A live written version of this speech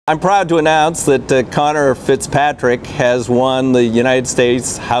I'm proud to announce that Connor Fitzpatrick has won the United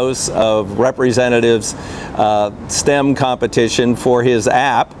States House of Representatives STEM competition for his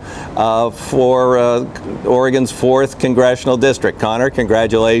app for Oregon's 4th Congressional District. Connor,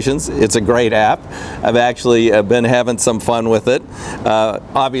 congratulations. It's a great app. I've actually been having some fun with it.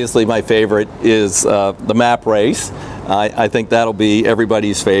 Obviously, my favorite is the map race. I think that'll be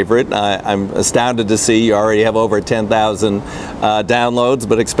everybody's favorite. I'm astounded to see you already have over 10,000 downloads,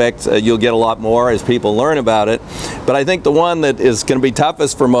 but expect you'll get a lot more as people learn about it. But I think the one that is going to be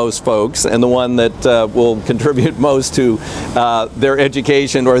toughest for most folks, and the one that will contribute most to their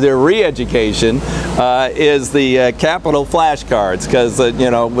education or their re-education, is the capital flashcards. Because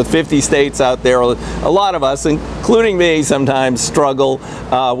you know, with 50 states out there, a lot of us, including me, sometimes struggle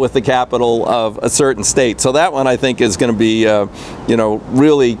with the capital of a certain state. So that one, I think, is going to be you know,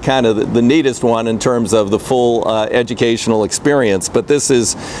 really kind of the neatest one in terms of the full educational experience. But this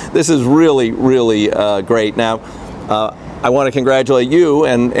is really great. Now I want to congratulate you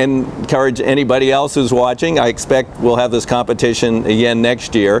and encourage anybody else who's watching. I expect we'll have this competition again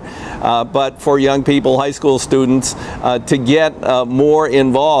next year. But for young people, high school students, to get more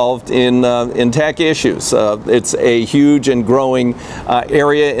involved in tech issues. It's a huge and growing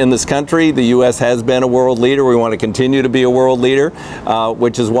area in this country. The U.S. has been a world leader. We want to continue to be a world leader,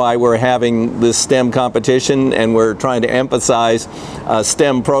 which is why we're having this STEM competition, and we're trying to emphasize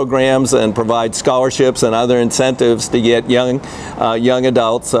STEM programs and provide scholarships and other incentives to get young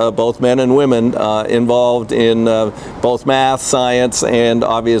adults, both men and women, involved in both math, science, and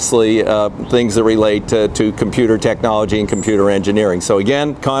obviously things that relate to computer technology and computer engineering. So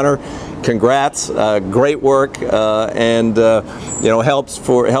again, Connor, congrats, great work, and you know,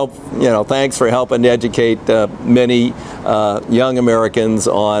 thanks for helping to educate many young Americans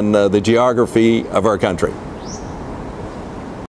on the geography of our country.